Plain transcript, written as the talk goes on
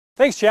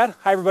Thanks, Chad.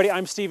 Hi, everybody.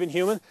 I'm Stephen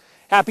Human.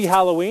 Happy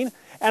Halloween.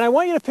 And I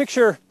want you to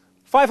picture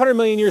 500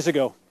 million years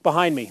ago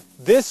behind me.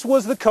 This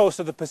was the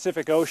coast of the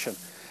Pacific Ocean.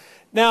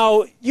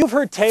 Now, you've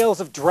heard tales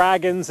of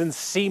dragons and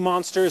sea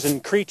monsters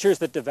and creatures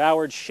that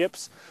devoured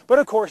ships, but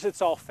of course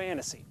it's all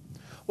fantasy.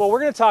 Well, we're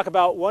going to talk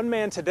about one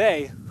man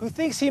today who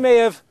thinks he may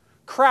have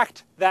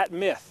cracked that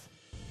myth.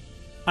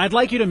 I'd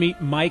like you to meet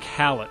Mike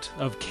Hallett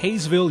of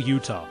Kaysville,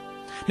 Utah.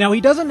 Now,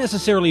 he doesn't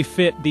necessarily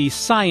fit the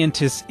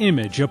scientist's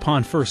image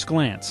upon first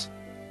glance.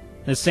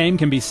 The same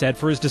can be said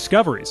for his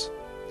discoveries.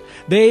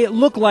 They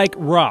look like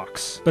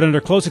rocks, but under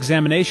close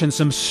examination,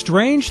 some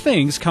strange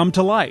things come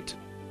to light.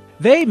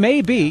 They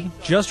may be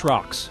just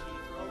rocks,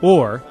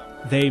 or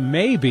they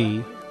may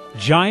be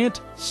giant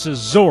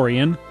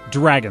Seazorian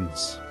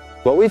dragons.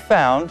 What we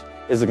found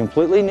is a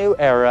completely new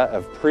era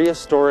of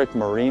prehistoric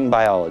marine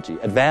biology,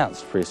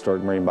 advanced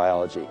prehistoric marine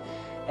biology.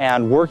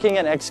 And working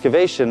in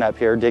excavation up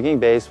here, digging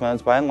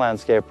basements, buying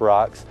landscape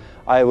rocks,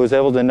 I was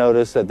able to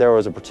notice that there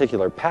was a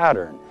particular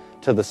pattern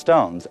to the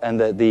stones, and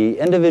that the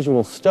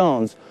individual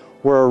stones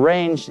were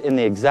arranged in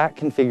the exact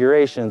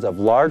configurations of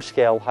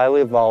large-scale, highly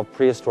evolved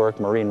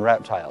prehistoric marine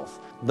reptiles.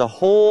 The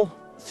whole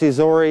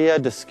Seazoria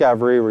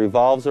discovery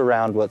revolves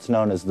around what's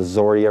known as the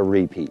Zoria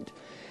repeat.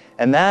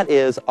 And that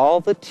is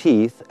all the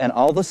teeth and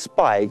all the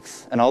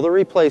spikes and all the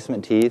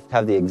replacement teeth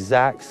have the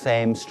exact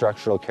same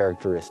structural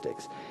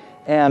characteristics.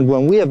 And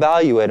when we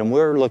evaluate them,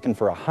 we're looking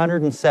for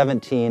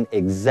 117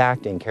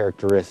 exacting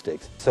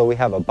characteristics. So we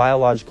have a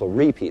biological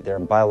repeat. They're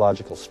in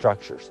biological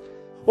structures.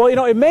 Well, you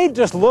know, it may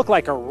just look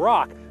like a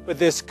rock, but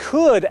this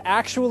could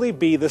actually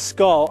be the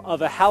skull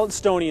of a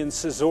Hallettestoneion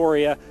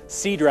Seazoria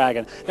sea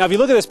dragon. Now, if you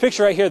look at this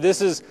picture right here,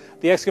 this is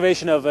the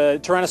excavation of a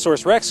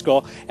Tyrannosaurus Rex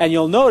skull, and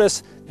you'll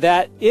notice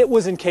that it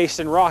was encased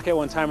in rock at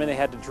one time and they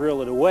had to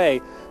drill it away.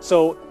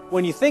 So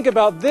when you think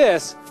about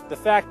this, the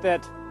fact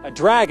that a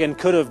dragon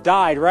could have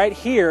died right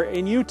here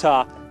in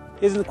Utah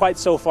isn't quite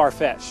so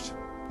far-fetched.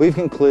 We've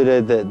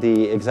concluded that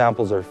the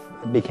examples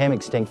became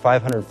extinct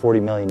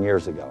 540 million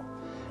years ago.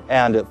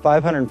 And at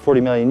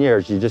 540 million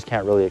years, you just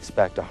can't really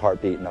expect a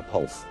heartbeat and a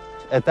pulse.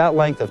 At that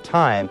length of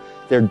time,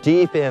 they're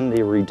deep in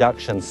the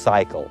reduction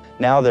cycle.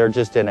 Now they're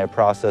just in a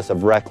process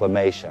of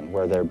reclamation,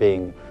 where they're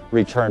being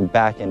returned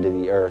back into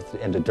the earth,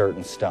 into dirt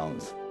and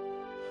stones.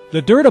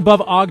 The dirt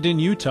above Ogden,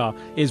 Utah,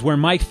 is where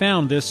Mike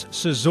found this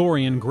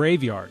Seazorian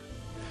graveyard.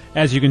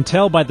 As you can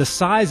tell by the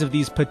size of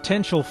these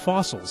potential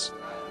fossils,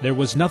 there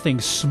was nothing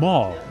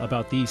small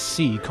about these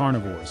sea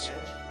carnivores.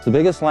 The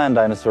biggest land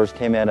dinosaurs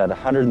came in at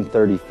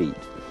 130 feet.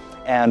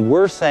 And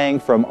we're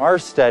saying from our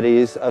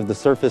studies of the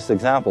surface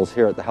examples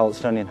here at the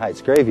Hallettestonian Heights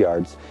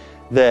graveyards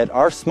that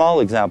our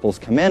small examples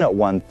come in at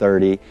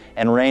 130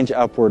 and range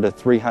upward of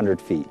 300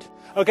 feet.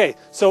 Okay,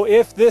 so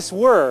if this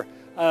were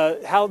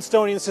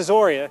Hallettestonian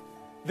Seazoria,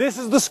 this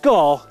is the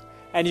skull,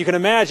 and you can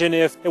imagine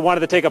if it wanted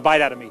to take a bite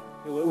out of me.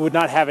 It would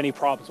not have any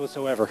problems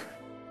whatsoever.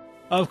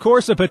 Of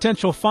course, a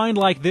potential find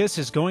like this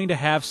is going to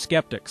have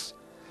skeptics.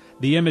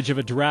 The image of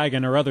a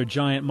dragon or other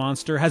giant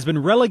monster has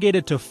been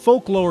relegated to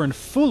folklore and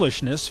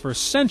foolishness for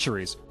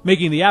centuries,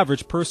 making the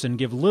average person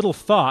give little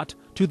thought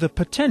to the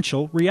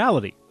potential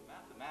reality.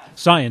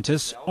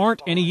 Scientists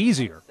aren't any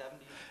easier.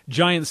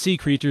 Giant sea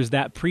creatures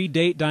that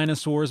predate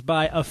dinosaurs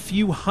by a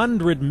few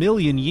 100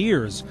 million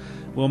years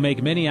will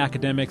make many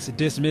academics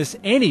dismiss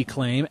any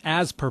claim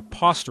as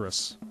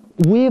preposterous.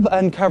 We've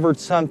uncovered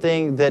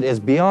something that is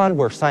beyond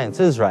where science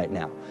is right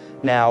now.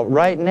 Now,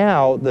 right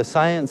now, the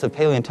science of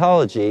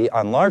paleontology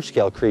on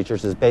large-scale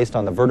creatures is based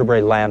on the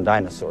vertebrate land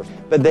dinosaurs,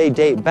 but they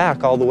date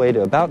back all the way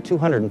to about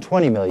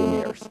 220 million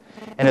years.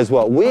 And as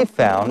what we've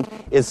found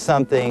is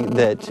something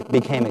that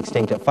became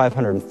extinct at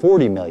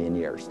 540 million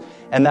years.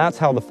 And that's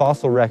how the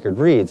fossil record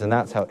reads, and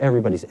that's how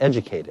everybody's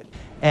educated.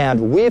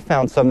 And we've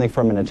found something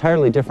from an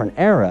entirely different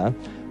era,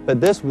 but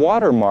this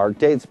watermark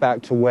dates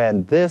back to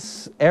when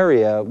this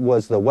area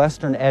was the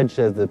western edge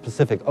of the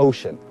Pacific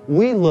Ocean.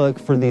 We look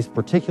for these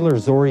particular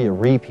Zoria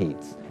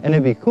repeats, and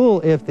it'd be cool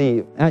if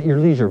the At Your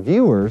Leisure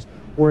viewers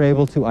were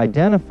able to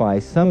identify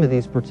some of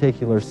these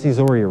particular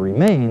Seazoria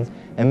remains,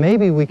 and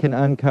maybe we can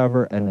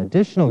uncover an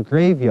additional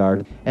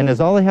graveyard, and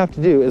as all they have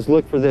to do is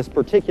look for this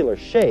particular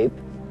shape,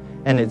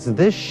 and it's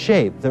this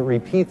shape that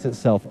repeats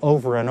itself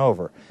over and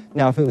over.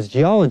 Now, if it was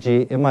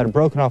geology, it might have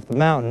broken off the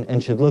mountain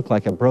and should look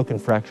like a broken,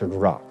 fractured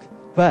rock.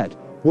 But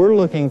we're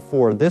looking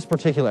for this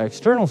particular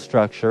external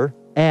structure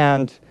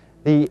and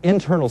the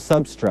internal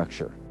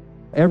substructure.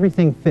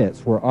 Everything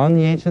fits. We're on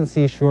the ancient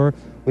seashore.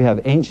 We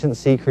have ancient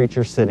sea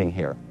creatures sitting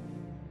here.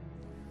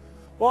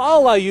 Well, I'll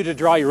allow you to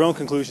draw your own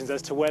conclusions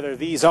as to whether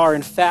these are,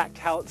 in fact,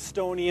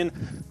 Hallettestonian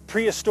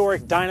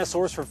prehistoric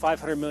dinosaurs from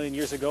 500 million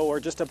years ago or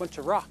just a bunch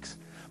of rocks.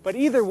 But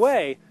either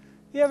way,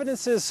 the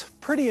evidence is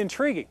pretty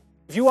intriguing.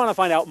 If you want to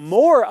find out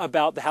more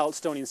about the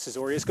Hallettestonian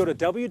Seazorias, go to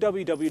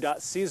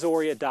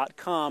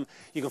www.seazoria.com.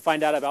 You can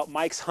find out about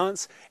Mike's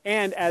hunts,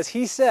 and as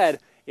he said,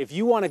 if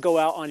you want to go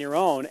out on your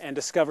own and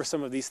discover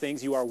some of these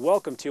things, you are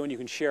welcome to, and you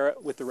can share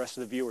it with the rest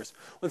of the viewers.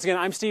 Once again,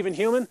 I'm Stephen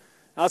Human.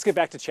 Now let's get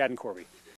back to Chad and Corby.